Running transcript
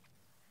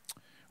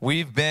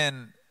We've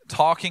been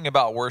talking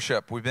about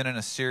worship. We've been in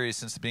a series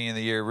since the beginning of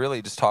the year,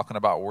 really just talking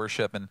about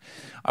worship. And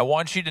I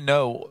want you to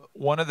know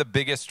one of the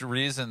biggest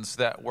reasons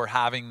that we're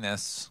having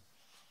this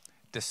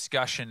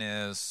discussion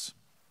is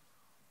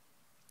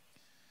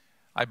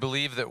I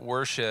believe that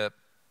worship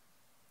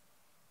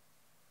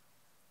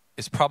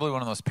is probably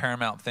one of those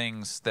paramount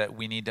things that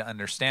we need to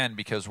understand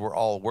because we're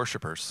all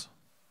worshipers.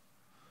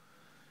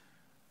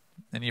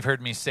 And you've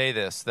heard me say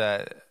this,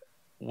 that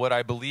what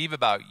I believe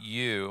about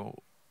you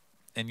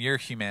and your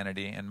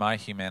humanity and my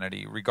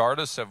humanity,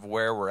 regardless of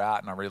where we're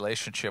at in our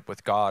relationship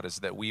with God, is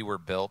that we were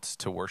built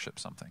to worship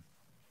something.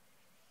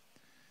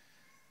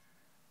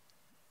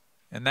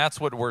 And that's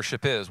what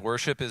worship is.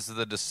 Worship is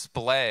the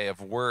display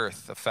of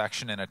worth,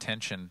 affection, and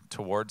attention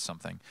towards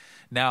something.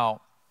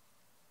 Now,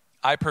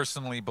 I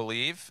personally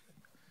believe,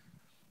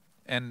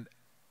 and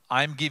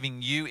I'm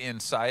giving you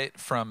insight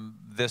from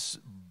this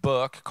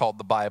book called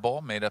the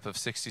Bible, made up of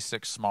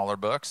 66 smaller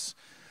books.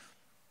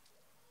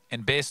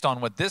 And based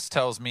on what this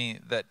tells me,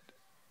 that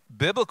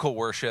biblical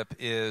worship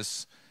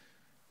is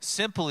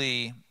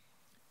simply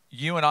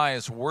you and I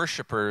as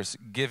worshipers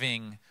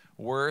giving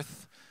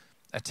worth,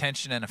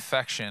 attention, and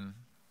affection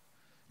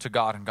to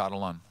God and God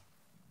alone.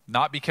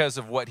 Not because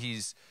of what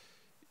he's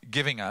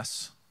giving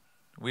us.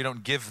 We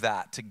don't give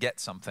that to get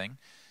something.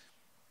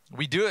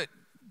 We do it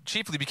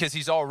chiefly because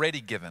he's already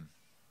given.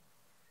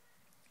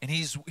 And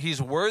he's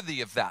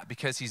worthy of that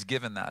because he's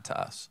given that to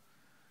us.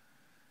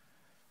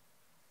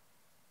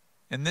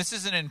 And this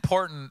is an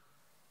important,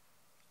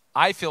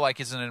 I feel like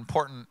is an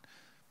important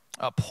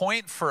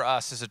point for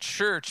us as a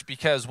church,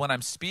 because when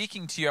I'm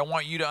speaking to you, I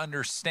want you to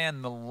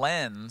understand the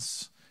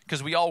lens,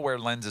 because we all wear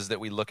lenses that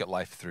we look at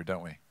life through,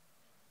 don't we?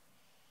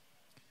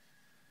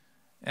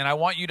 And I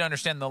want you to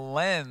understand the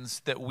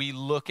lens that we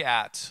look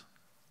at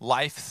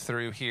life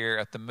through here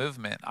at the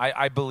movement.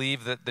 I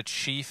believe that the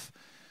chief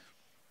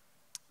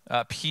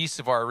piece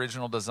of our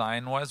original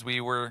design was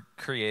we were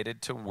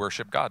created to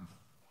worship God.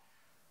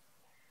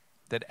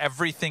 That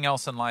everything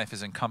else in life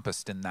is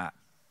encompassed in that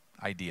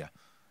idea.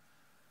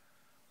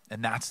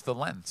 And that's the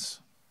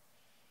lens.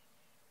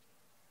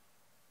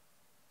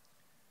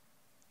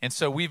 And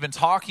so we've been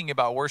talking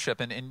about worship,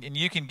 and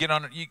you can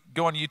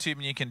go on YouTube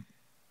and you can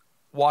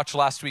watch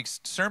last week's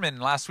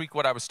sermon. Last week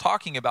what I was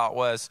talking about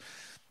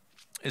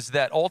is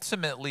that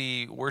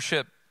ultimately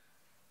worship,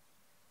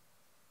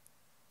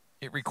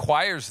 it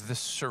requires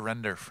this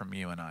surrender from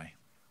you and I.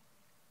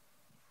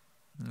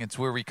 It's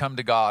where we come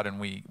to God and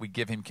we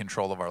give him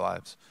control of our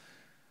lives.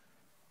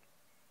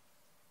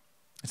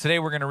 Today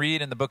we're going to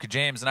read in the book of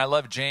James, and I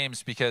love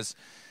James because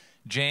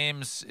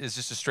James is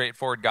just a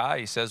straightforward guy.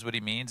 He says what he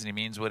means and he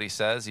means what he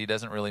says. He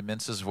doesn't really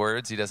mince his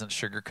words. He doesn't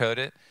sugarcoat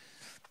it.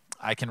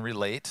 I can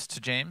relate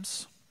to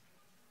James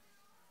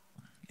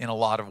in a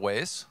lot of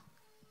ways.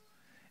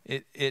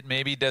 It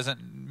maybe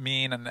doesn't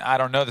mean, and I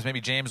don't know this,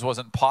 maybe James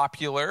wasn't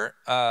popular,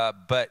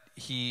 but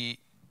he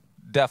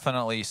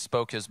definitely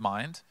spoke his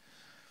mind.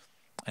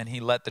 And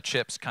he let the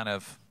chips kind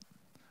of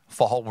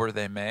fall where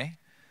they may.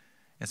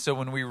 And so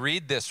when we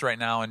read this right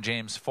now in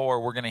James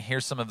 4, we're going to hear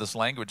some of this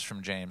language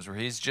from James where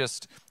he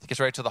gets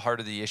right to the heart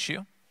of the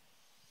issue.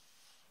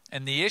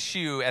 And the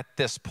issue at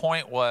this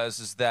point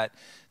is that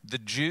the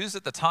Jews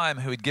at the time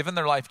who had given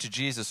their life to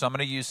Jesus, so I'm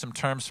going to use some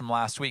terms from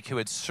last week, who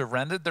had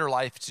surrendered their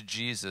life to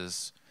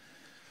Jesus,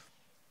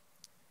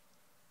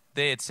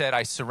 they had said,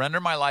 I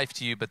surrender my life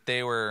to you, but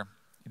they were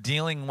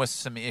dealing with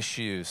some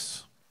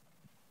issues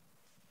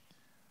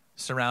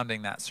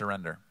surrounding that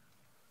surrender.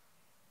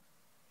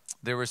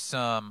 There was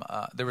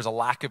a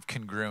lack of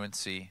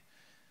congruency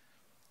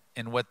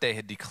in what they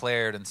had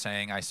declared and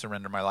saying, I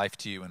surrender my life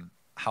to you, and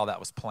how that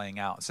was playing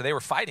out. So they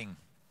were fighting.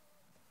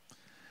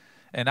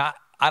 And I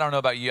don't know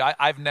about you.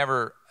 I've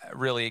never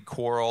really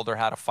quarreled or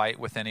had a fight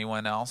with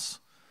anyone else.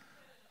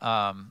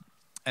 And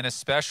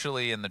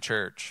especially in the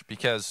church,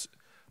 because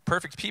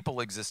perfect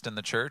people exist in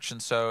the church.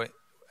 And so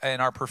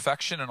in our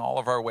perfection in all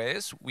of our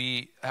ways,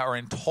 we are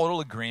in total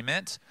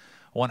agreement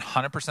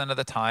 100% of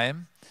the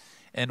time,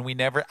 and we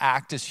never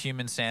act as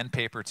human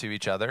sandpaper to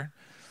each other.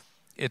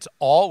 It's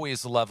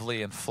always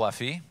lovely and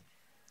fluffy,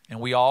 and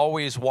we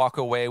always walk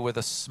away with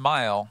a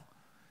smile,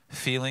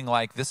 feeling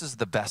like this is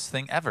the best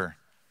thing ever.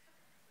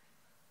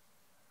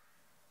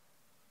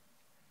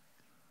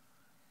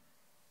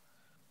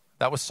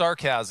 That was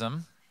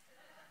sarcasm.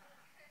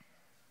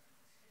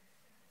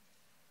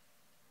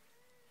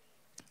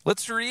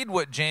 Let's read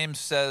what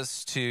James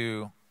says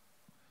to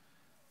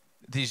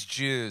these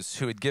Jews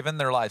who had given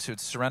their lives, who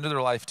had surrendered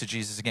their life to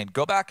Jesus again.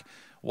 Go back,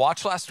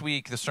 watch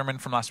the sermon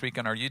from last week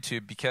on our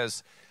YouTube,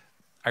 because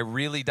I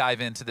really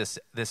dive into this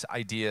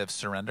idea of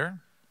surrender.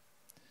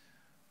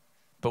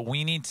 But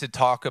we need to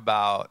talk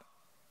about,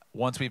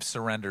 once we've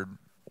surrendered,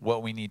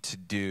 what we need to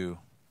do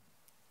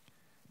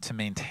to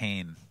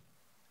maintain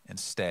and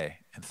stay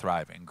and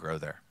thrive and grow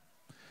there.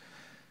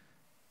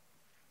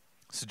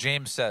 So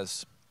James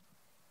says,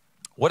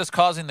 what is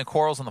causing the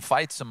quarrels and the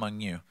fights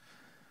among you?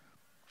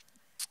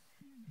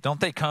 Don't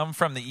they come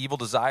from the evil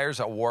desires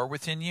at war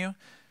within you?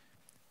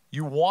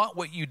 You want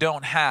what you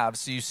don't have,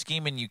 so you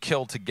scheme and you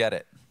kill to get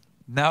it.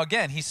 Now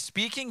again, he's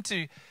speaking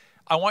to,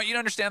 I want you to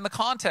understand the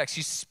context.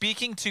 He's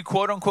speaking to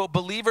quote unquote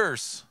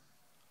believers.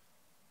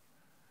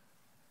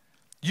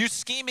 You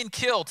scheme and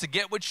kill to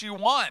get what you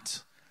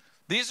want.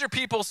 These are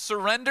people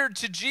surrendered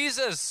to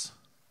Jesus.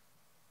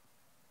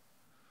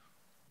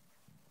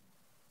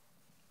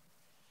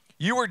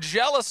 You are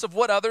jealous of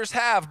what others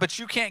have, but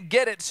you can't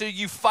get it, so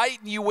you fight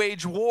and you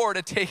wage war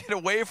to take it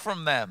away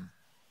from them.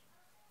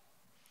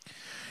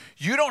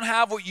 You don't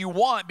have what you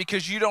want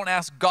because you don't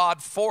ask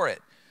God for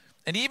it.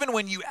 And even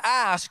when you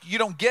ask, you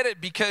don't get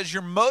it because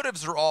your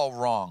motives are all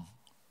wrong.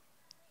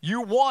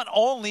 You want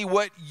only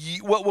what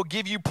will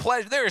give you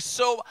pleasure.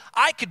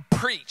 I could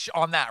preach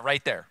on that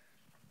right there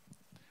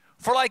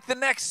for like the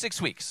next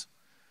 6 weeks.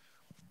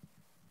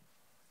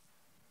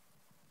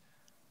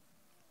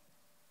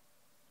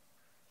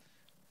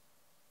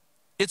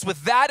 It's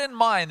with that in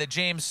mind that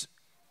James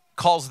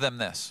calls them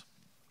this.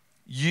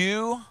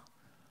 You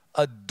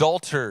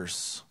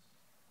adulterers.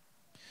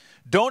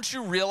 Don't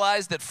you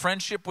realize that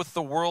friendship with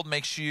the world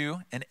makes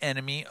you an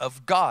enemy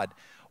of God?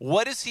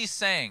 What is he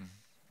saying?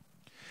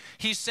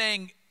 He's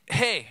saying,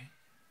 hey,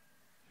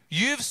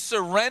 you've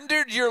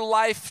surrendered your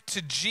life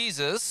to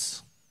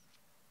Jesus,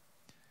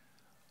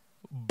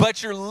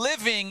 but you're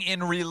living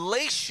in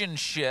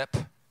relationship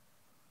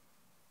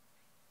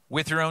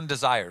with your own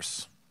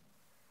desires.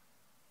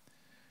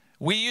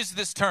 We use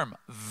this term,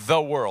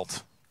 the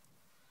world.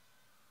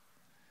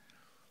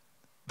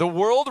 The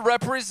world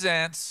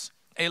represents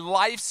a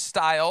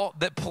lifestyle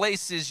that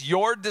places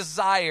your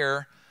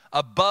desire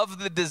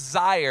above the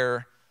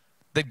desire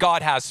that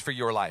God has for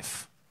your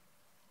life.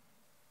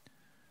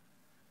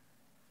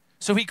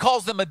 So he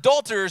calls them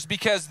adulterers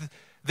because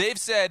they've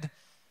said,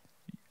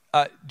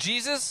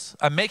 Jesus,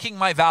 I'm making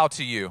my vow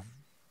to you,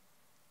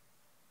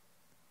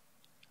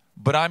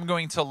 but I'm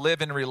going to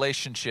live in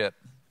relationship.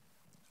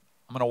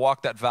 I'm going to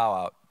walk that vow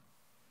out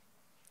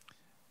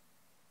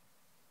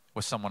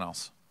with someone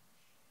else.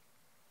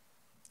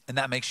 And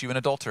that makes you an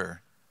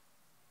adulterer.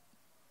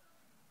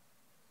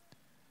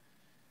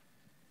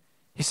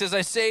 He says,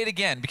 I say it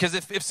again, because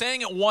if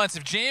saying it once,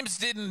 if James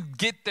didn't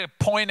get the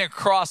point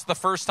across the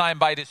first time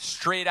by just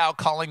straight out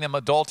calling them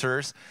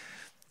adulterers,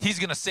 he's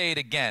going to say it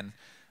again.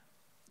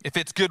 If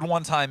it's good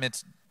one time,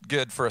 it's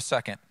good for a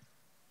second.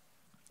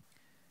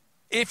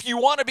 If you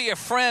want to be a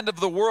friend of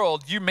the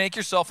world, you make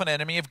yourself an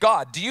enemy of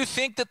God. Do you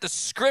think that the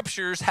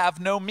scriptures have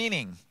no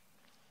meaning?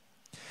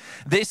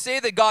 They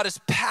say that God is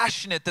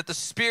passionate, that the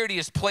Spirit He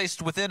has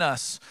placed within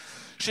us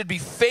should be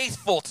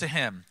faithful to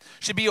Him,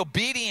 should be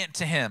obedient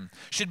to Him,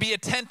 should be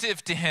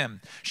attentive to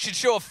Him, should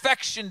show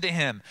affection to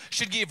Him,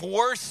 should give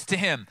worth to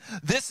Him.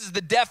 This is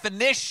the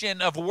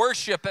definition of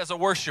worship as a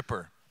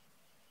worshiper.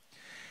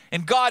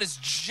 And God is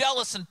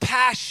jealous and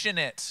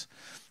passionate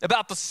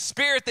about the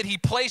Spirit that He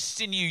placed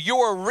in you,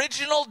 your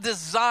original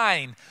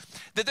design,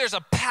 that there's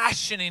a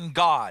passion in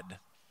God,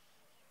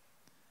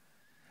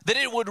 that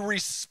it would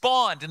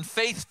respond in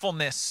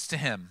faithfulness to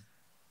Him.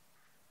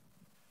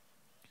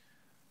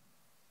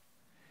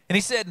 And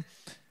he said,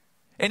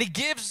 and He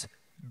gives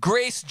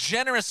grace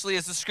generously,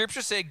 as the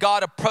scriptures say,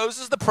 God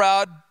opposes the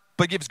proud,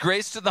 but gives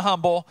grace to the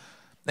humble.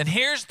 And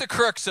here's the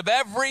crux of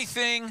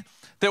everything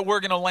that we're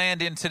going to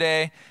land in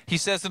today. He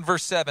says in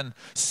verse 7,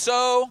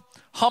 so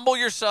humble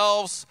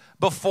yourselves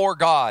before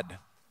God.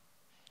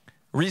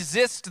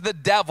 Resist the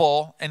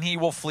devil, and he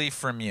will flee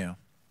from you.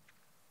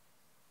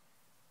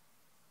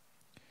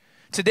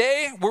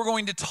 Today, we're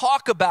going to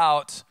talk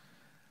about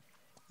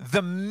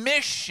the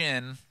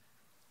mission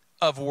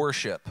of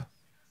worship.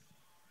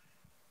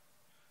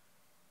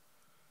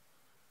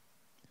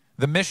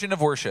 The mission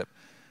of worship.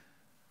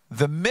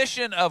 The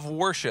mission of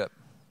worship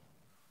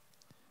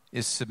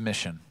is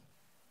submission.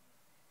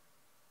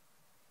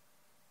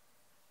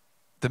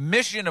 The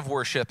mission of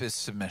worship is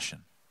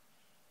submission.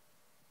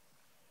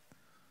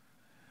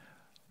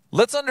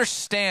 Let's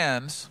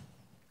understand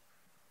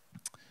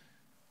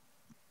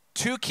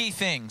two key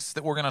things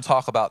that we're going to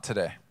talk about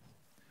today.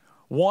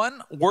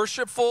 One,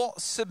 worshipful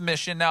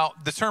submission. Now,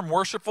 the term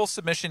worshipful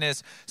submission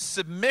is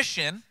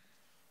submission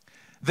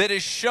that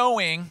is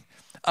showing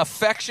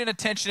affection,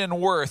 attention, and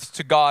worth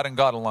to God and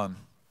God alone.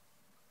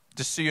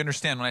 Just so you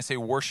understand when I say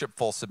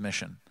worshipful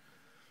submission.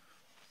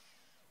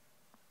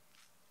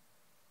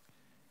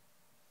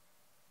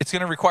 It's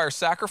going to require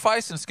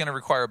sacrifice and it's going to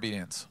require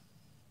obedience.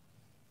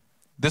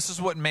 This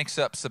is what makes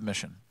up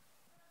submission.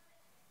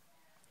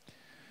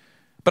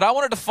 But I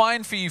want to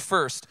define for you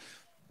first.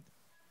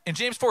 In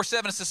James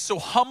 4:7, it says, so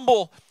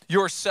humble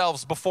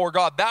yourselves before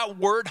God. That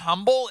word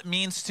humble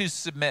means to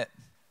submit.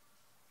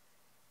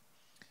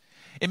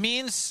 It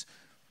means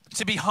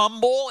to be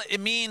humble.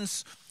 It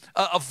means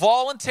a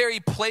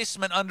voluntary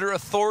placement under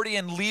authority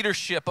and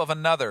leadership of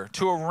another,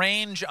 to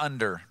arrange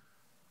under.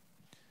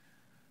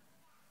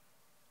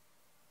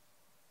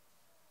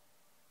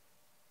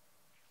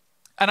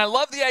 And I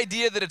love the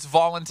idea that it's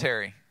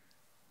voluntary.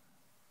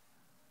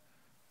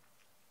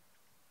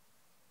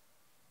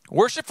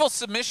 Worshipful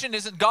submission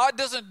isn't, God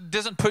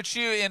doesn't put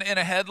you in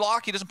a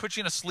headlock. He doesn't put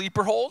you in a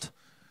sleeper hold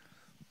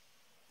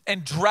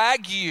and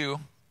drag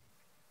you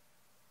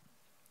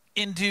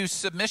into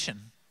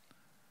submission.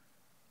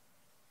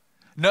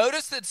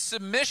 Notice that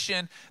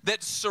submission,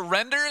 that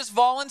surrender is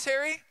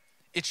voluntary.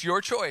 It's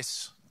your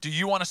choice. Do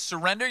you want to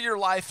surrender your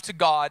life to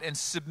God? And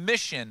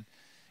submission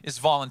is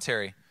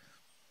voluntary.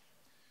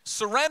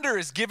 Surrender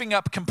is giving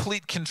up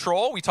complete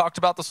control. We talked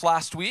about this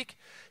last week.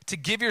 To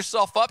give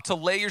yourself up, to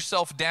lay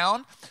yourself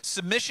down.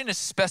 Submission is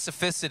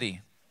specificity.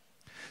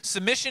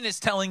 Submission is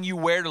telling you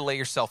where to lay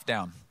yourself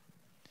down.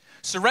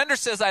 Surrender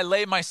says, I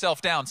lay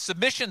myself down.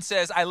 Submission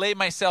says, I lay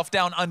myself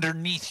down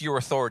underneath your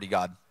authority,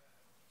 God.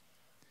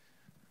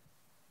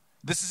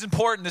 This is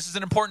important. This is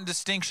an important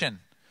distinction.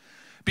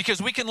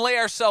 Because we can lay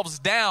ourselves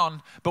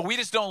down, but we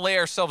just don't lay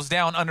ourselves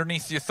down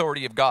underneath the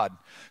authority of God.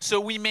 So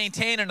we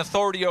maintain an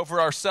authority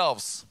over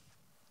ourselves.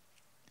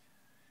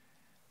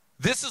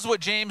 This is what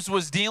James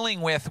was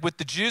dealing with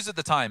the Jews at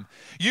the time.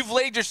 You've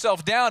laid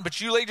yourself down, but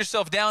you laid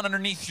yourself down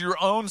underneath your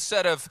own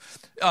set of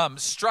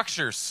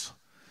structures,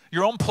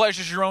 your own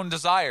pleasures, your own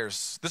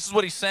desires. This is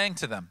what he's saying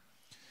to them.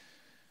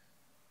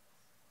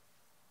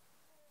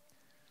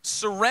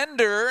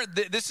 Surrender,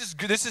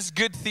 this is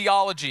good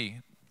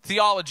theology.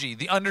 Theology,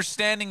 the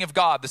understanding of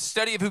God, the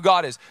study of who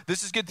God is.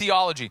 This is good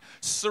theology.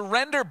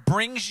 Surrender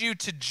brings you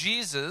to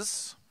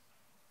Jesus.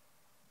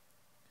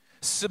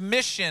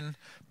 Submission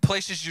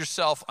places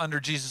yourself under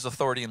Jesus'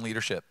 authority and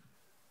leadership.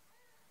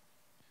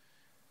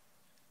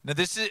 Now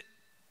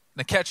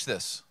catch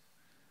this.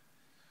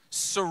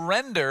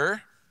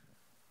 Surrender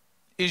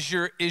is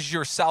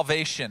your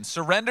salvation.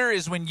 Surrender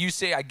is when you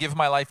say, I give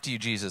my life to you,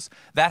 Jesus.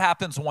 That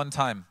happens one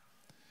time.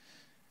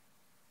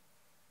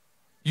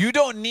 You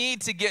don't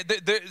need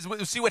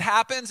to see what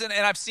happens, and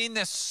I've seen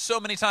this so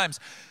many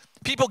times.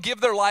 People give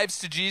their lives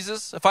to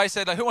Jesus. If I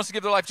said, who wants to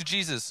give their life to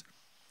Jesus?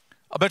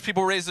 A bunch of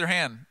people raise their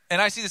hand.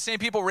 And I see the same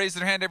people raise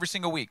their hand every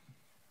single week.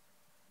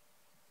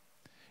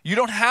 You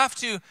don't have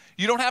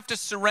to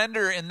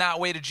surrender in that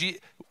way to Jesus.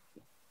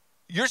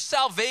 Your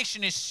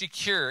salvation is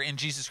secure in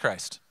Jesus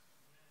Christ.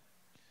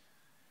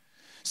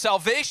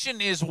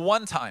 Salvation is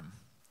one time.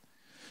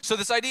 So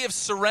this idea of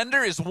surrender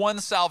is one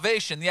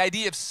salvation. The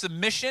idea of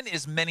submission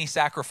is many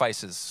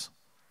sacrifices.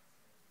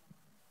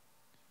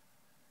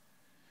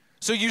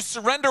 So you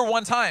surrender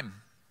one time.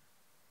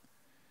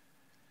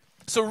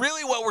 So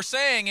really what we're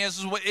saying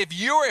is if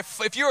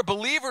you're a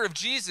believer of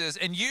Jesus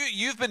and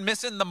you've been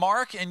missing the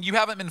mark and you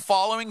haven't been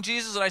following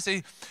Jesus, and I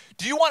say,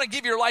 do you want to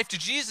give your life to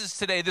Jesus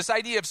today? This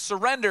idea of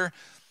surrender,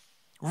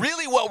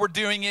 really what we're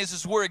doing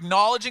is we're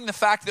acknowledging the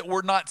fact that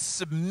we're not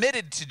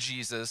submitted to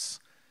Jesus.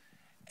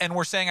 And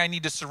we're saying, I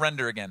need to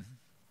surrender again.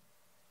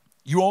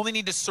 You only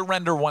need to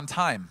surrender one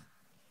time.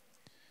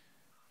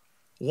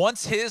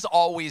 Once his,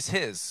 always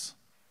his.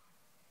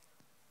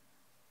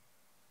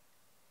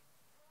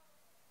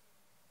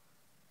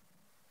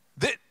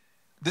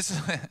 This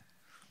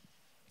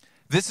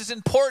is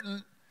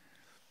important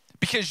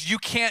because you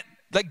can't,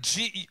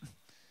 there's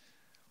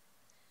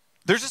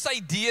this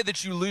idea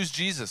that you lose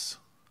Jesus.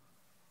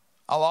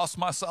 I lost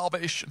my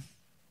salvation.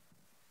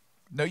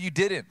 No, you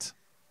didn't.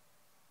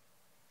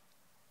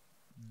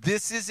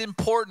 This is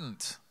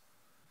important.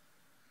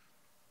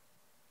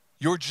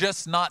 You're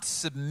just not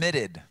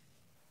submitted.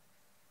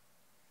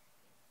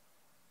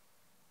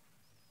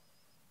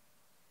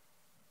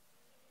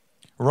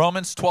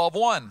 Romans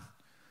 12:1.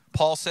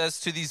 Paul says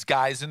to these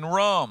guys in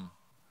Rome,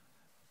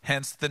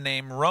 hence the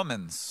name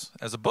Romans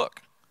as a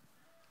book.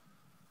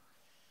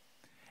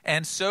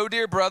 And so,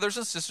 dear brothers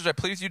and sisters, I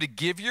plead with you to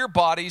give your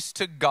bodies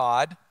to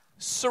God,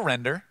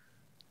 surrender.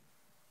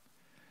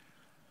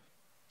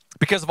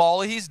 Because of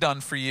all he's done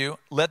for you,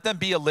 let them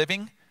be a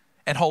living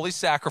and holy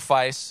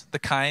sacrifice, the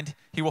kind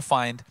he will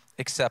find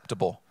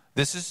acceptable.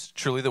 This is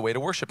truly the way to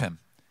worship him.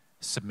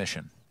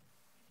 Submission.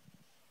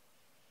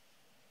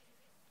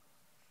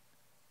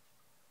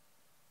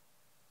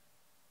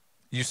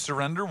 You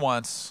surrender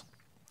once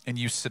and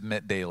you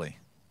submit daily.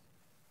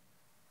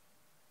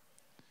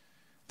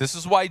 This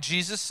is why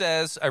Jesus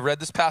says, I read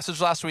this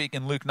passage last week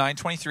in Luke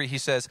 9:23, he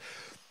says,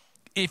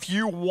 if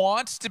you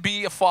want to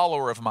be a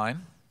follower of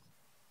mine,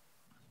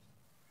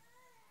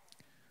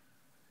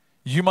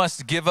 you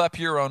must give up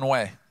your own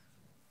way,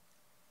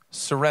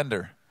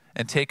 surrender,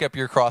 and take up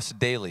your cross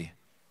daily,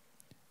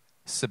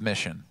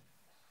 submission,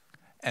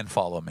 and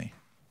follow me.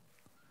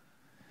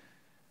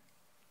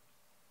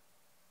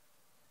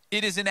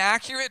 It is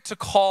inaccurate to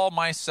call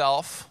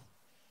myself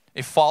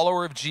a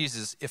follower of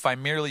Jesus if I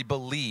merely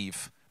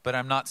believe, but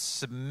I'm not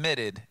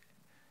submitted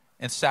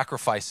and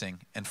sacrificing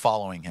and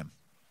following him.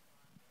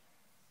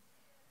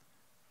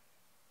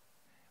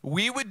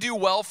 We would do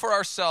well for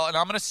ourselves, and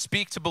I'm going to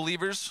speak to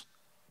believers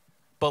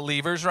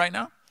right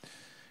now,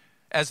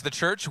 as the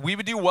church, we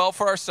would do well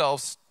for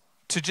ourselves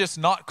to just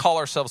not call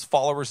ourselves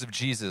followers of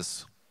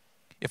Jesus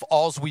if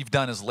all we've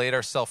done is laid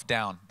ourselves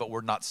down, but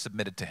we're not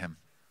submitted to him.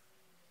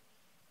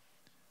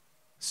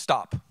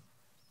 Stop.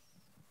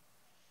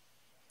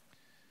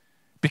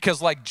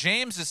 Because like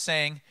James is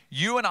saying,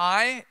 you and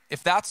I,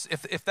 if that's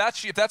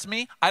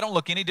me, I don't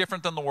look any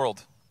different than the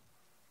world.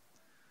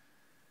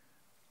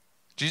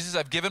 Jesus,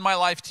 I've given my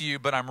life to you,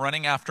 but I'm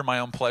running after my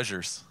own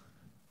pleasures.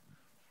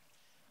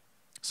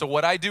 So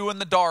what I do in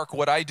the dark,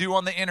 what I do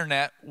on the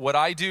internet, what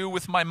I do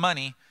with my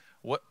money,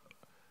 what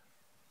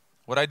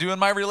I do in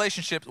my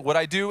relationships, what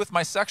I do with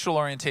my sexual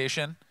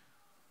orientation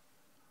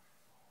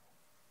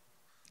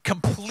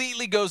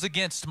completely goes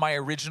against my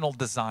original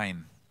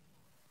design.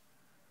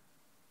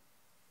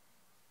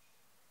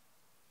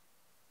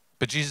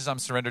 But Jesus, I'm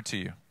surrendered to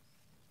you.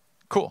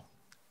 Cool.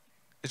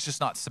 It's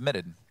just not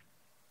submitted.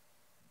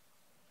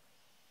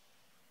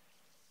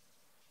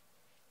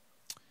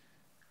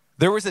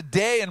 There was a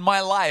day in my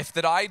life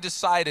that I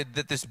decided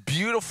that this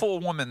beautiful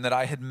woman that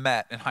I had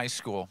met in high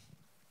school,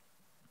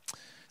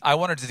 I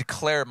wanted to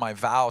declare my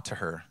vow to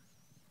her.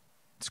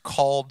 It's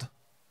called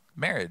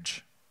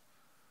marriage.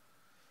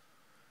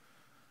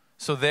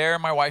 So there,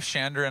 my wife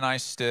Chandra and I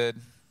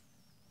stood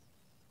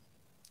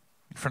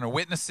in front of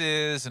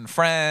witnesses and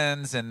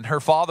friends, and her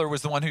father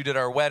was the one who did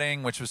our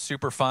wedding, which was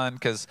super fun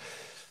because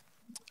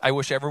I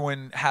wish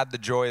everyone had the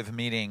joy of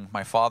meeting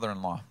my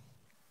father-in-law,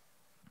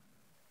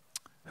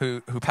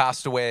 who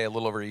passed away a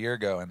little over a year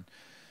ago. And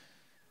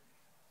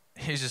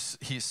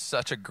he's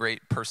such a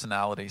great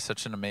personality,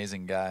 such an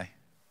amazing guy.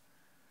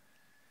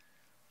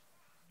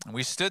 And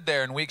we stood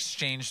there and we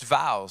exchanged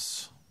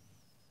vows.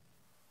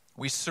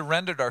 We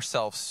surrendered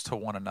ourselves to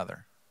one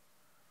another.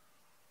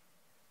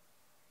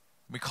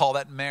 We call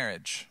that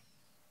marriage.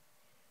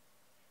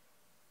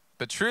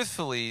 But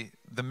truthfully,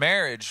 the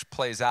marriage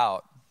plays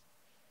out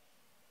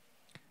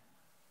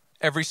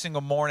every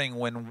single morning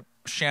when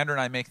Chandra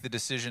and I make the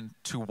decision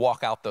to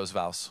walk out those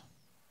vows.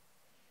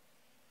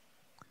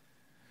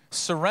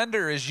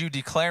 Surrender is you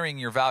declaring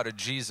your vow to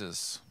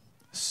Jesus.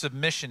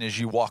 Submission is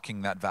you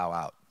walking that vow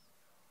out.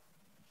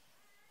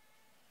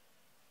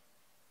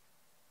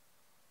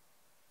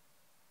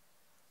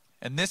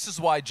 And this is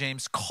why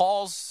James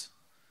calls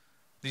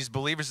these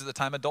believers at the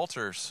time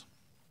adulterers.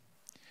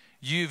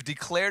 You've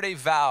declared a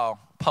vow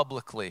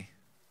publicly,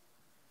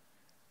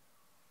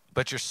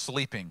 but you're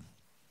sleeping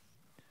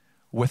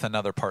with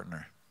another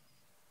partner.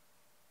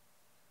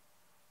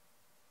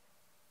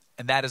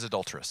 And that is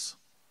adulterous.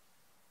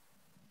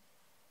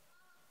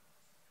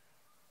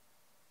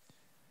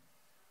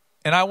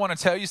 And I want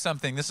to tell you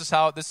something. This is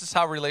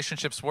how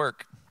relationships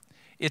work.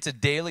 It's a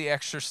daily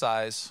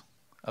exercise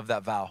of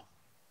that vow.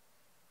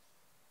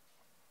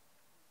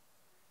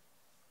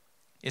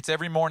 It's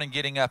every morning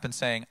getting up and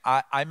saying,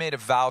 I made a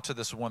vow to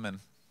this woman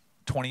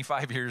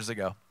 25 years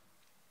ago.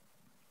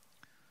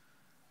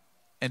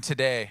 And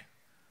today,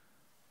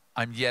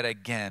 I'm yet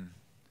again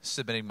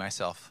submitting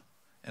myself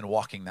and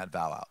walking that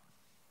vow out.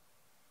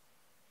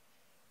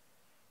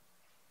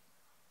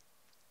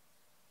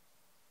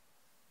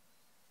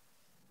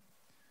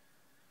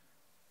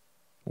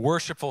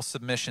 Worshipful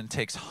submission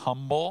takes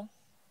humble,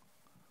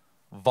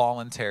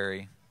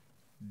 voluntary,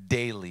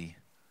 daily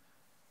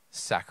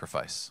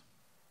sacrifice.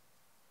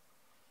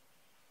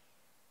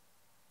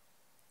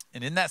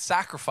 And in that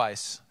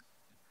sacrifice,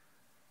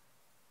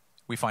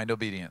 we find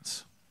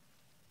obedience.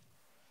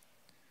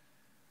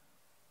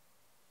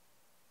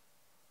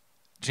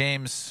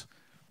 James,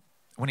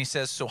 when he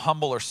says, so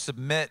humble or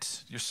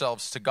submit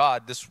yourselves to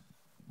God, this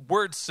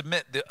word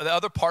submit, the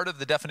other part of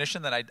the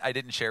definition that I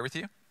didn't share with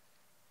you,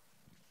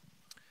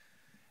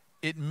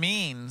 it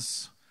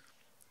means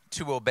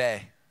to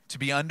obey, to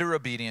be under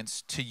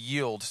obedience, to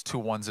yield to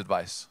one's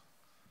advice.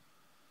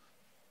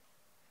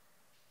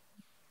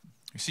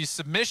 You see,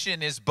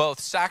 submission is both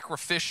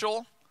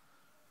sacrificial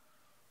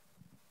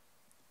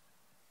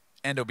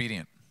and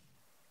obedient.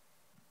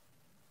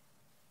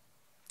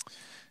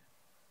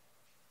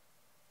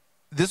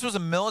 This was a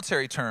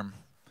military term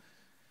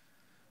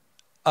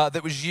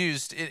that was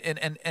used,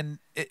 and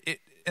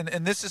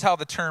this is how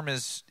the term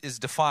is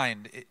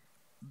defined.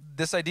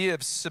 This idea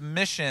of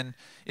submission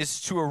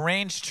is to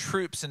arrange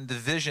troops and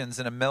divisions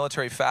in a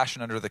military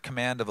fashion under the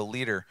command of a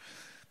leader.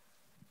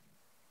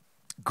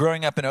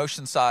 Growing up in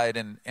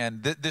Oceanside,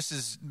 and this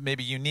is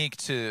maybe unique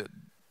to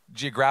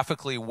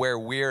geographically where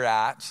we're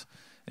at,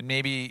 and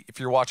maybe if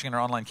you're watching on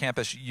our online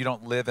campus, you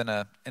don't live in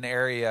an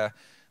area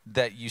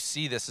that you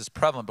see this as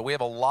prevalent, but we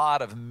have a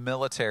lot of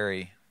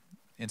military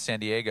in San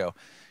Diego.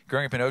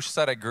 Growing up in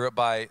Oceanside, I grew up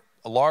by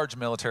a large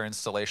military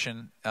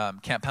installation,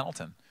 Camp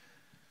Pendleton.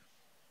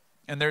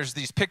 And there's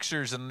these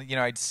pictures, and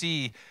I'd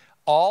see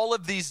all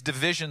of these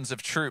divisions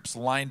of troops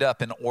lined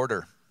up in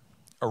order,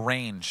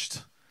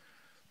 arranged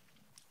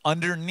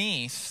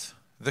underneath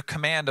the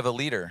command of a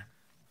leader.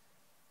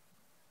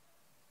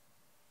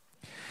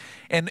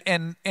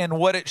 And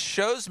what it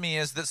shows me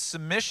is that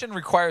submission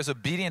requires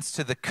obedience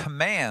to the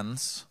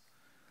commands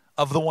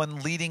of the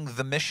one leading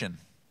the mission.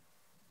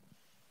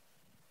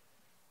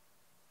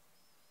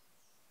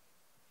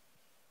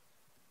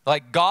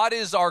 Like, God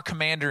is our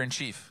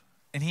commander-in-chief,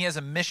 and he has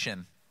a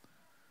mission.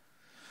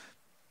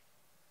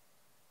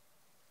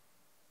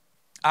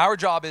 Our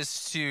job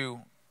is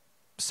to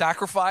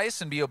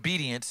sacrifice and be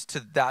obedient to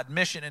that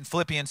mission. In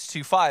Philippians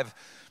 2:5,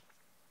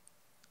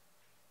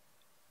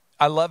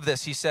 I love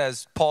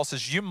this. Paul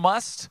says, you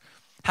must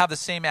have the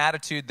same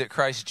attitude that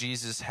Christ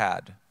Jesus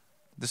had.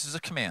 This is a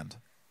command.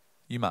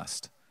 You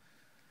must.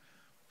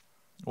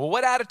 Well,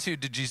 what attitude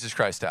did Jesus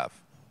Christ have?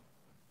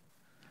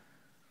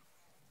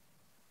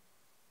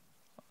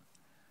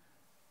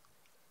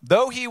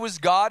 Though he was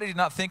God, he did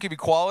not think of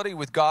equality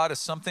with God as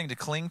something to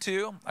cling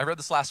to. I read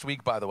this last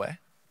week, by the way.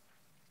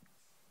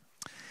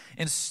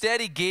 Instead,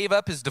 he gave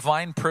up his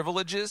divine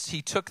privileges.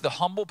 He took the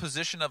humble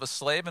position of a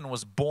slave and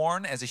was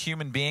born as a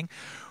human being.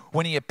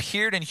 When he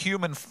appeared in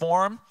human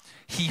form,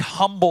 he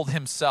humbled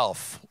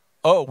himself.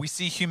 Oh, we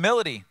see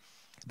humility.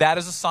 That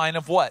is a sign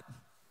of what?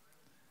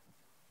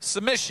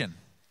 Submission.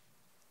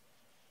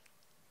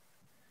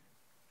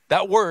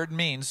 That word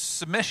means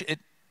submission.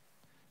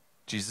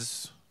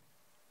 Jesus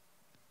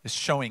is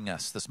showing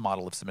us this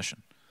model of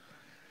submission.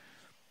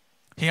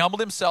 He humbled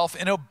himself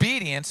in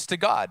obedience to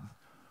God.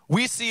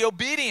 We see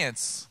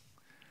obedience,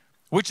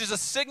 which is a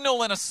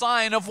signal and a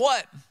sign of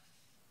what?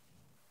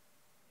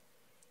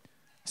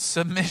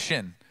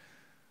 Submission.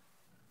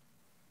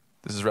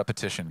 This is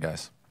repetition,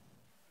 guys.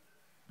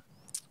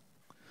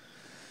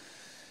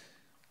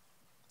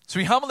 So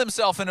he humbled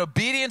himself in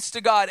obedience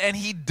to God, and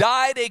he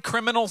died a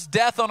criminal's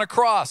death on a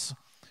cross.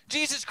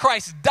 Jesus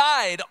Christ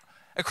died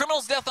a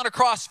criminal's death on a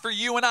cross for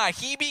you and I.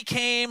 He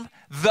became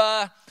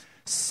the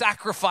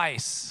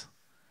sacrifice.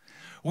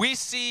 We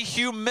see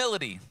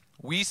humility,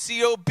 we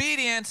see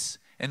obedience,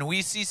 and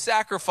we see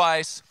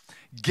sacrifice.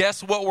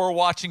 Guess what we're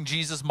watching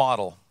Jesus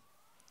model?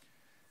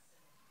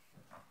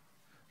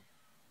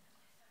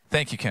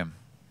 Thank you, Kim.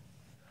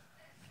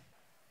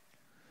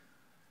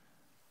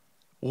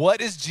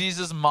 What is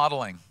Jesus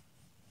modeling?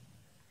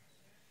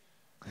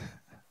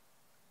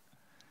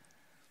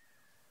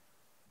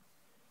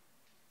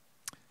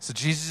 So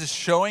Jesus is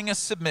showing us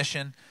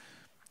submission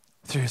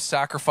through his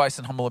sacrifice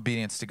and humble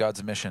obedience to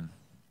God's mission.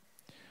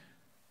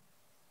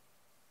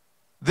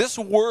 This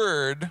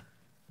word,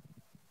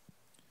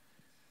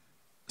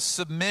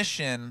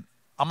 submission,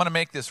 I'm going to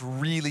make this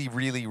really,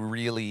 really,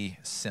 really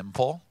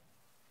simple.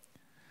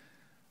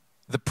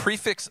 The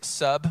prefix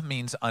sub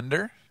means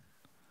under.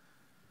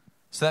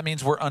 So that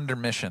means we're under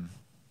mission.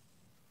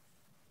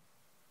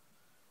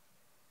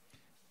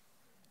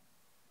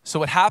 So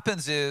what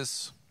happens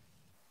is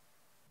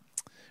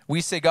we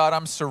say, God,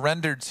 I'm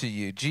surrendered to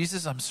you.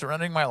 Jesus, I'm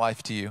surrendering my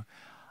life to you.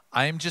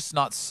 I'm just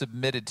not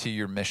submitted to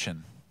your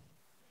mission.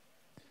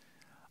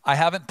 I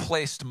haven't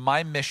placed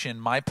my mission,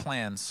 my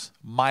plans,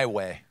 my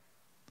way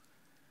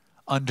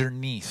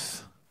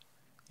underneath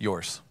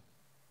yours.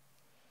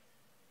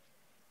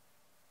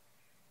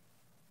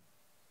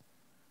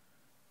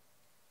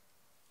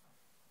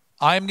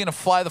 I'm going to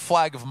fly the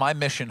flag of my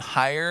mission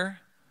higher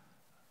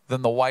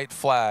than the white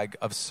flag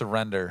of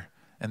surrender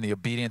and the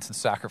obedience and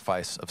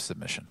sacrifice of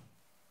submission.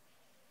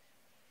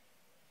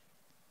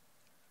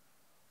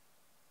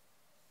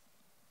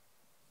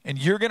 And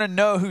you're going to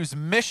know whose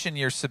mission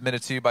you're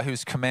submitted to by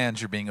whose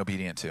commands you're being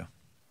obedient to.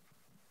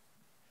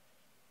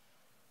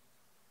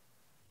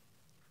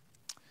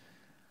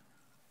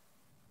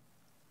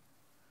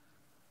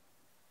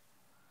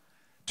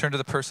 Turn to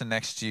the person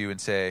next to you and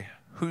say,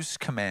 whose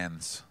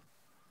commands?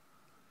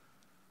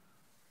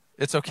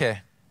 It's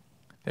okay.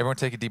 Everyone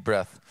take a deep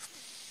breath.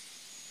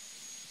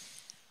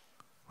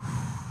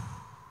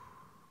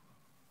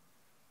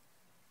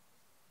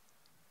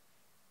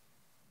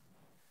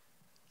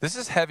 This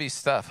is heavy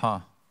stuff, huh?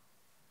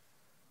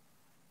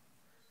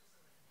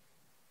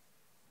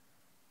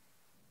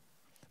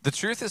 The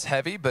truth is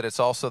heavy, but it's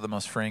also the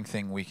most freeing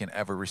thing we can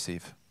ever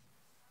receive.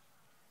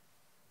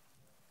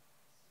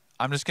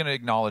 I'm just going to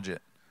acknowledge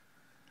it.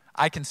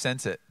 I can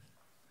sense it.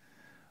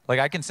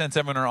 Like, I can sense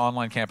everyone on our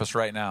online campus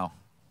right now.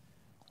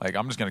 Like,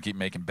 I'm just going to keep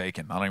making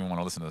bacon. I don't even want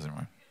to listen to this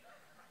anymore.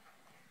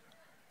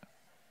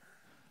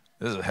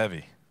 This is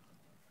heavy.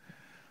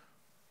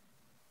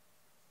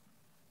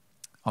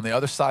 On the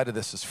other side of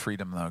this is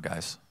freedom, though,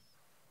 guys.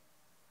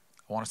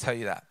 I want to tell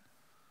you that.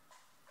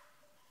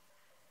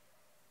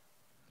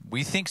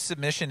 We think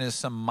submission is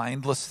some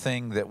mindless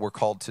thing that we're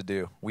called to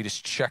do. We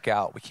just check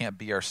out. We can't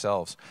be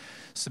ourselves.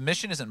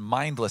 Submission isn't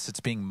mindless.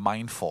 It's being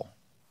mindful.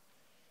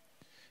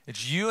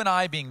 It's you and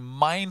I being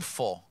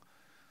mindful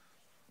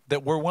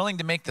that we're willing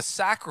to make the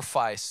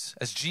sacrifice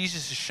as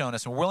Jesus has shown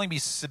us, and we're willing to be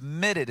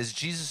submitted as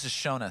Jesus has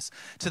shown us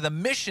to the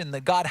mission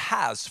that God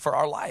has for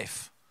our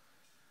life.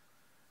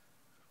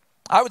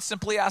 I would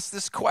simply ask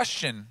this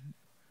question.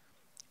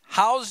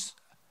 How's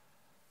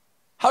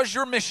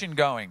your mission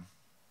going?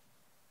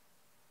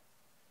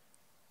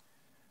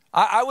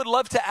 I would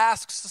love to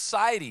ask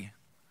society.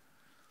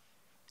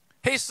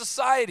 Hey,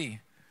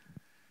 society.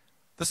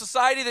 The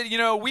society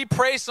that, we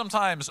pray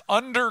sometimes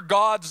under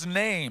God's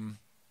name.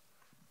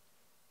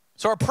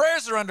 So our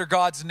prayers are under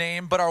God's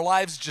name, but our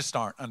lives just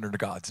aren't under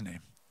God's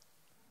name.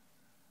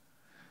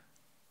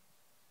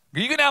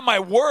 You can have my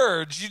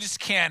words, you just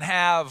can't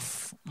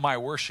have my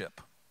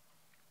worship.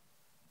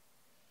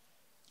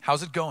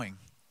 How's it going?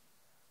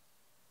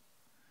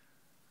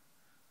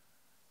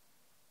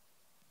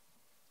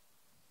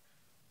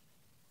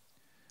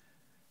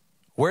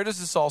 Where does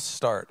this all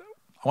start?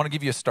 I want to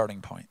give you a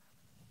starting point.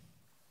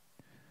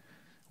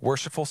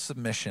 Worshipful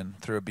submission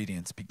through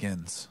obedience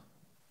begins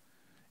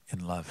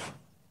in love.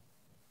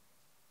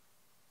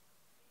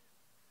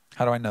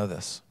 How do I know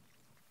this?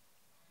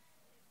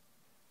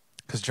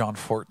 Because John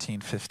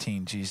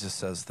 14:15, Jesus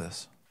says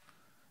this.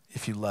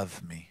 if you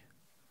love me,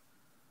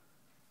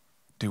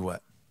 do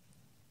what?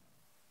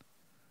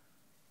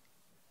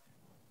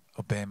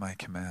 Obey my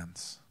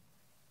commands.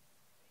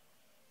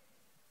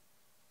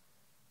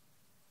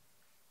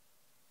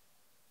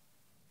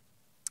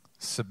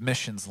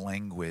 Submission's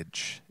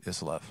language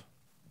is love.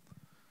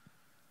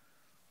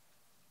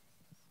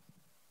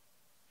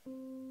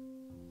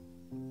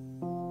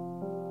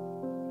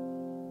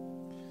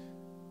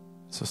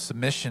 So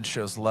submission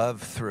shows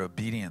love through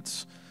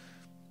obedience.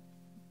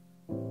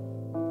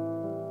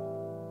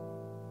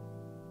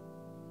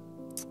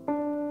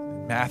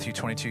 In Matthew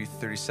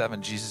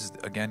 22:37, Jesus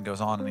again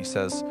goes on and he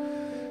says,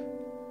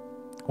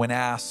 when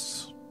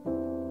asked,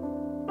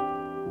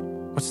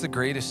 what's the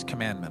greatest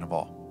commandment of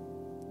all?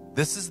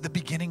 This is the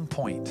beginning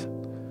point.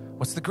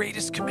 What's the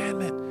greatest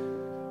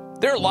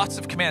commandment? There are lots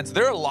of commands.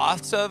 There are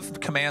lots of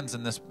commands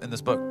in this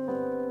book.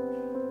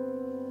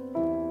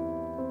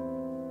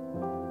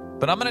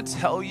 But I'm going to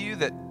tell you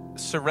that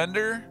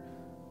surrender,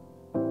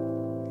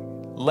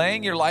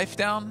 laying your life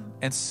down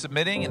and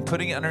submitting and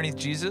putting it underneath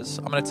Jesus,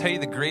 I'm going to tell you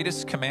the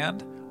greatest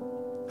command.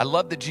 I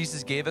love that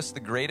Jesus gave us the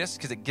greatest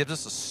because it gives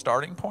us a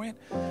starting point.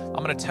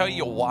 I'm going to tell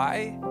you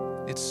why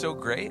it's so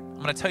great.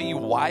 I'm going to tell you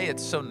why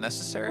it's so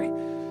necessary.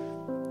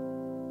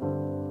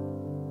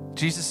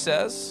 Jesus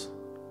says,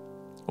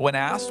 when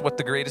asked what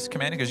the greatest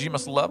command is, because you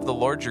must love the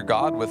Lord your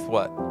God with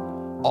what?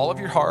 All of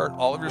your heart,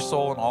 all of your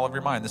soul, and all of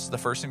your mind. This is the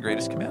first and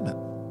greatest commandment.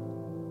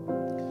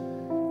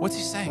 What's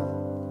he saying?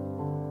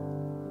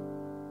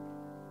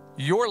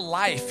 Your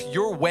life,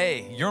 your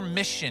way, your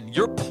mission,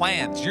 your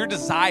plans, your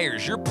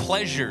desires, your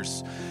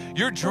pleasures,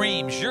 your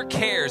dreams, your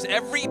cares,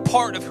 every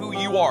part of who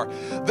you are.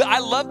 I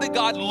love that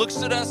God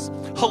looks at us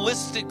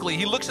holistically.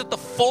 He looks at the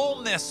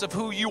fullness of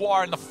who you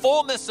are and the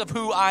fullness of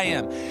who I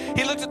am.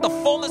 He looked at the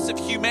fullness of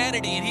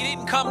humanity, and he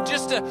didn't come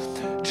just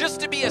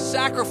to be a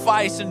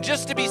sacrifice and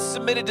just to be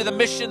submitted to the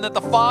mission that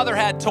the Father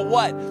had to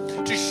what?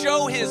 To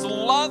show his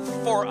love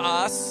for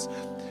us.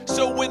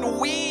 So when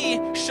we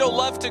show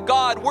love to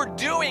God, we're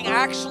doing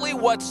actually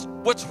what's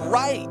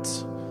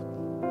right.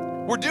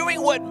 We're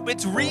doing what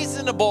it's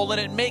reasonable and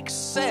it makes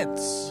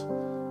sense.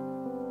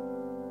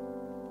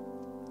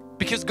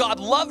 Because God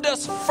loved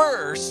us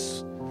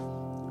first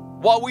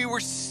while we were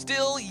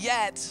still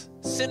yet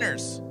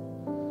sinners.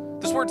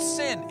 This word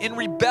sin, in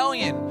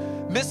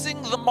rebellion,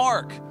 missing the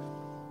mark.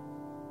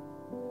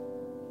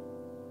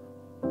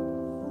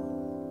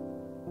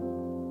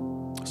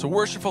 So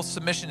worshipful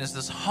submission is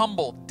this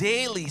humble,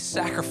 daily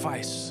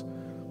sacrifice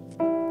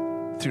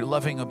through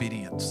loving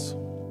obedience.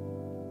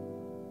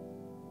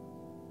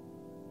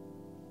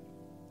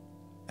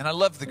 And I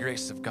love the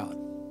grace of God.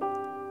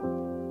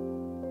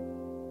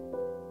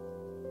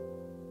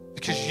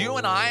 Because you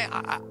and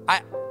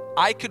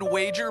I could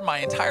wager my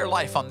entire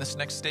life on this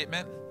next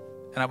statement,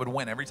 and I would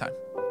win every time.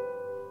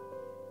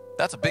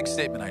 That's a big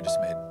statement I just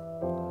made.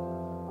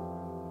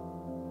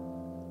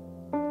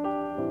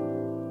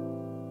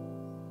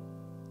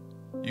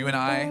 You and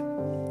I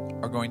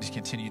are going to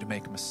continue to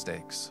make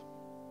mistakes.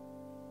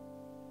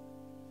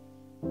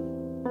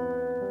 And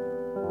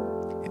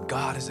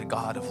God is a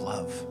God of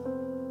love.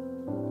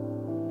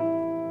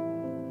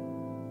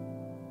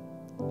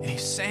 And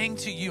he's saying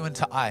to you and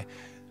to I,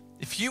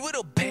 if you would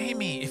obey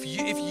me, if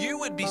you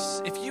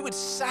would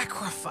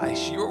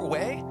sacrifice your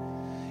way,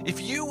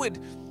 if you would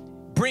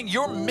bring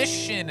your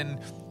mission and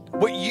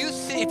what you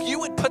think, if you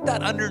would put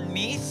that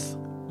underneath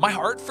my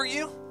heart for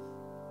you,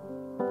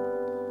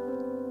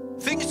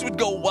 things would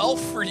go well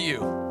for you.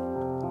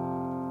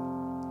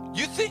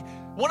 You think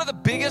one of the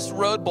biggest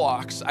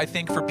roadblocks, I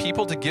think, for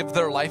people to give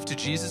their life to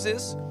Jesus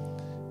is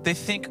they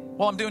think,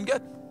 well, I'm doing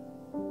good.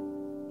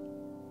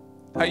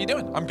 How you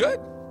doing? I'm good.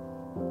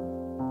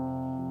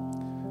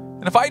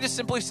 And if I just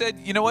simply said,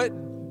 you know what?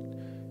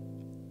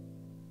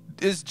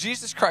 Is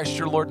Jesus Christ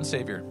your Lord and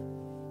Savior?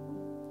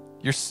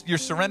 You're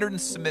surrendered and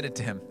submitted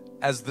to him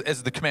as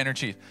the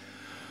commander-in-chief.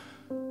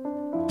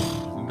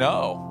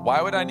 No.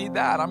 Why would I need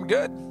that? I'm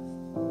good.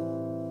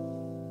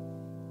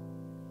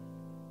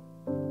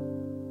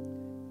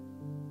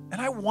 And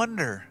I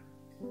wonder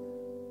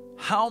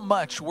how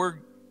much we're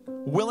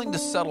willing to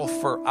settle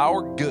for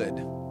our good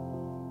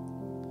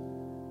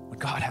when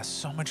God has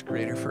so much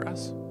greater for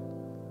us.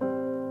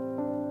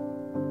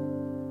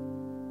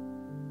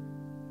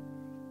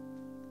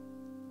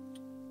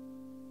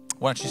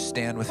 Why don't you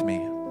stand with me?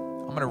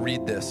 I'm going to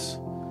read this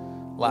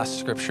last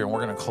scripture and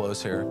we're going to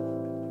close here.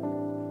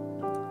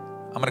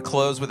 I'm going to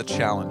close with a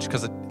challenge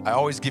because I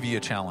always give you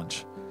a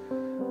challenge.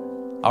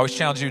 I always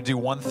challenge you to do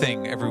one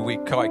thing every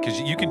week, because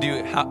you can do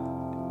it.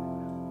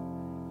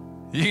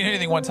 You can do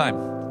anything one time.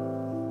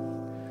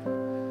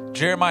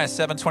 Jeremiah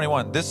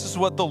 7:21. This is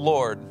what the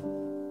Lord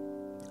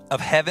of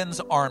heaven's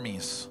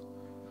armies.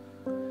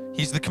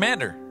 He's the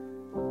commander.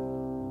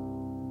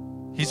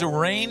 He's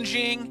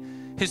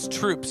arranging his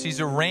troops.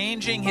 He's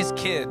arranging his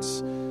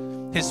kids,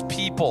 his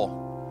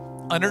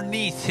people,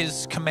 underneath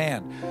his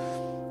command.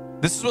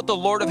 This is what the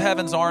Lord of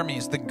heaven's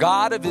armies, the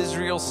God of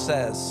Israel,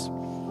 says.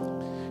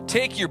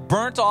 Take your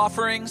burnt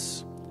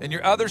offerings and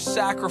your other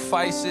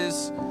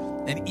sacrifices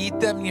and eat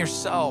them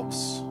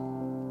yourselves.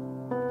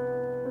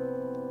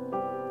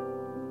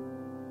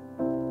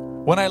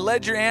 When I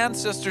led your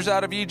ancestors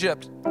out of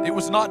Egypt, it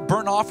was not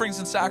burnt offerings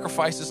and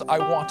sacrifices I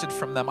wanted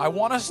from them. I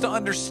want us to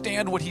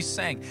understand what he's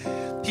saying.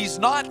 He's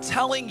not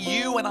telling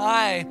you and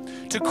I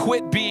to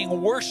quit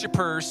being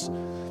worshipers.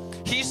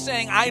 He's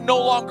saying, I no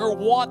longer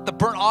want the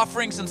burnt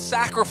offerings and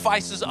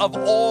sacrifices of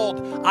old.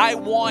 I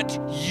want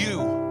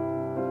you.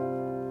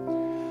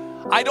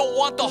 I don't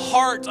want the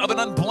heart of an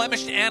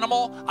unblemished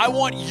animal. I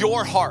want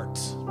your heart.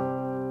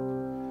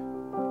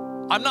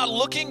 I'm not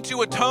looking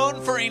to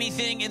atone for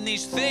anything in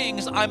these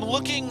things. I'm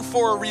looking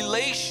for a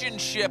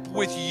relationship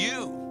with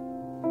you.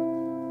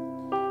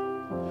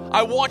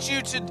 I want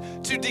you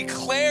to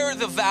declare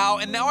the vow,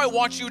 and now I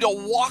want you to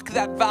walk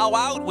that vow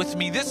out with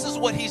me. This is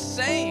what he's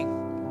saying.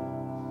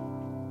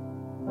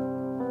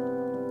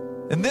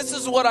 And this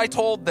is what I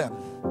told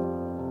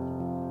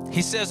them.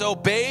 He says,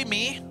 obey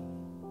me,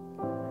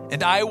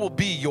 and I will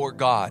be your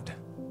God.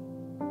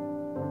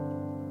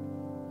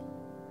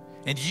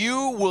 And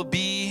you will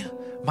be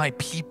my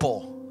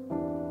people.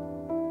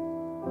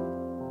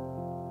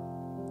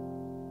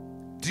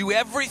 Do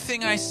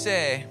everything I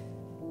say,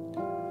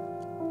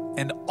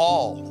 and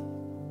all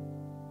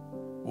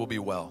will be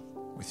well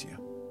with you.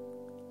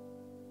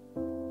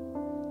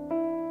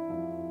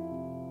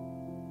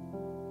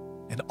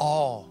 And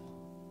all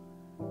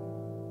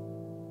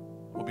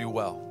will be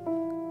well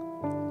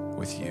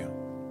with you.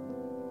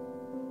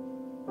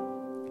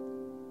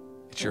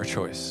 It's your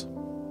choice.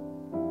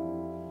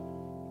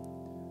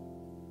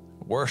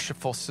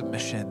 Worshipful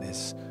submission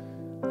is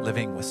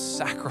living with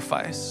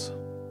sacrifice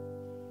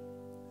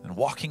and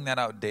walking that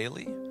out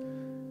daily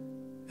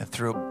and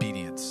through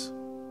obedience.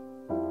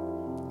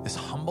 This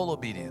humble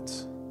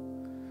obedience.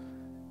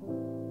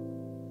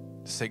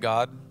 To say,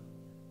 God,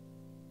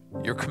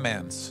 your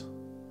commands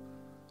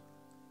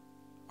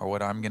are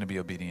what I'm going to be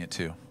obedient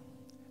to,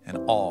 and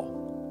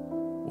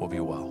all will be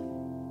well.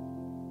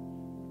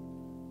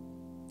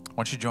 Why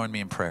don't you join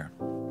me in prayer?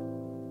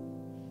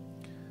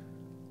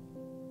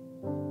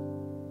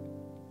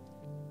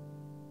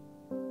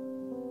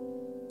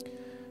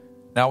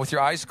 Now, with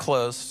your eyes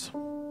closed,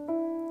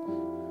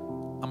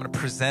 I'm going to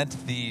present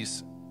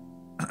these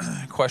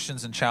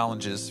questions and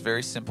challenges,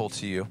 very simple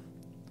to you.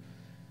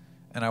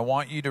 And I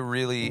want you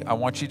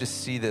to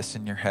see this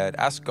in your head.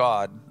 Ask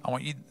God,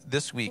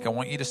 this week, I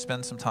want you to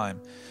spend some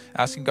time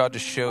asking God to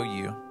show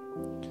you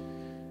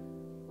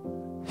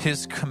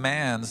his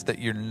commands that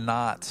you're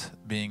not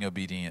being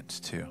obedient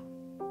to.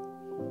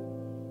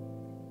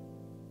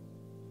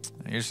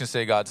 And you're just going to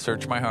say, God,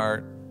 search my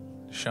heart.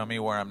 Show me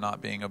where I'm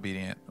not being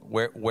obedient.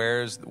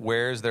 Where's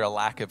there a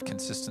lack of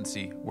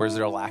consistency? Where's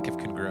there a lack of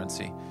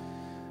congruency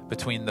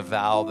between the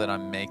vow that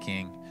I'm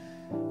making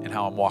and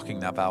how I'm walking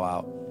that vow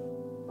out?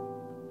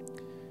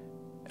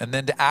 And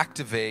then to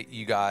activate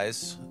you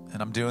guys,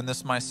 and I'm doing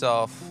this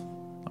myself,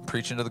 I'm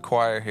preaching to the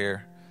choir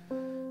here.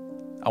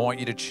 I want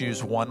you to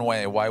choose one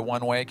way. Why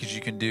one way? Because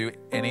you can do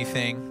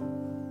anything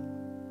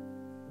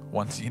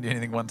once. You can do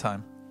anything one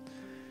time.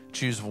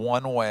 Choose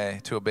one way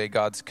to obey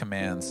God's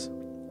commands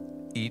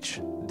each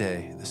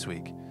day this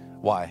week.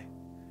 Why?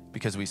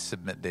 Because we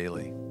submit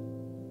daily.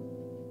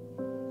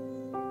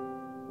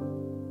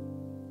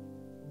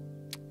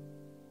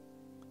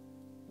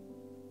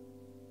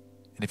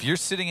 And if you're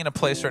sitting in a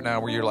place right now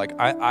where you're like,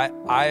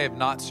 I have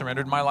not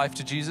surrendered my life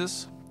to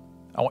Jesus,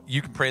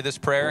 you can pray this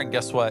prayer, and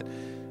guess what?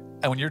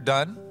 And when you're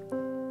done,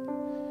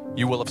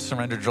 you will have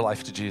surrendered your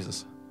life to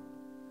Jesus.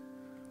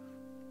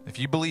 If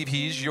you believe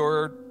he's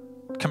your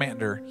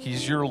commander,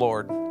 he's your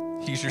Lord,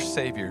 he's your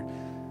Savior.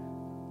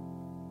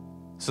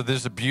 So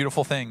there's a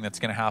beautiful thing that's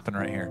going to happen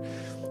right here.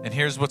 And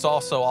here's what's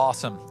also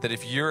awesome, that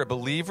if you're a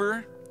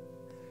believer,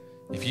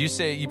 if you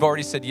say, you've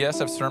already said,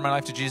 yes, I've surrendered my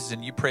life to Jesus,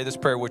 and you pray this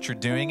prayer, what you're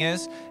doing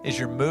is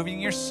you're moving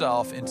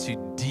yourself into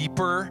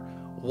deeper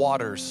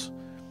waters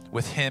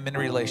with him in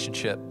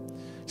relationship.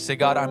 Say,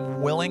 God,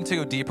 I'm willing to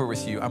go deeper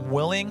with you. I'm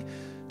willing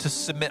to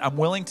submit. I'm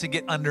willing to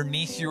get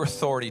underneath your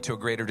authority to a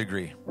greater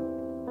degree.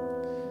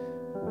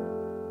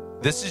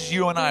 This is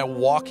you and I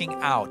walking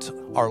out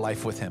our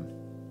life with him.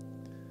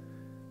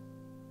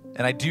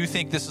 And I do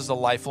think this is a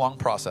lifelong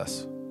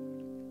process.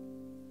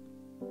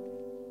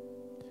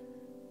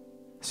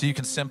 So you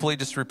can simply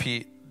just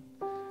repeat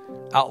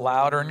out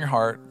loud or in your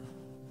heart,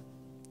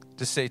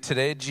 just say,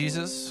 today,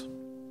 Jesus,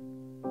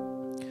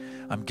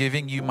 I'm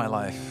giving you my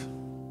life.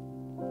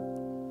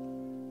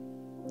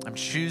 I'm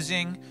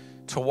choosing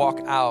to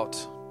walk out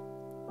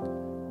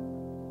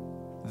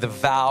the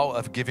vow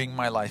of giving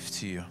my life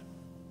to you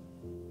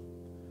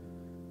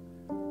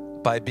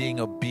by being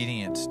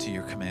obedient to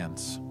your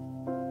commands.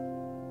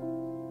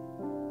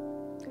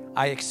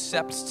 I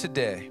accept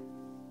today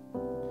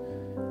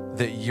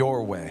that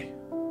your way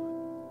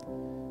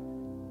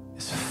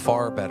is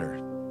far better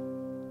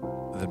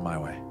than my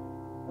way.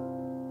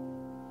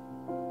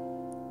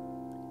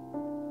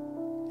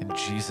 In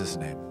Jesus'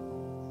 name,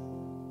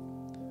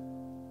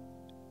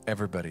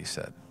 everybody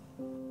said,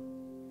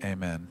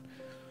 amen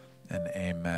and amen.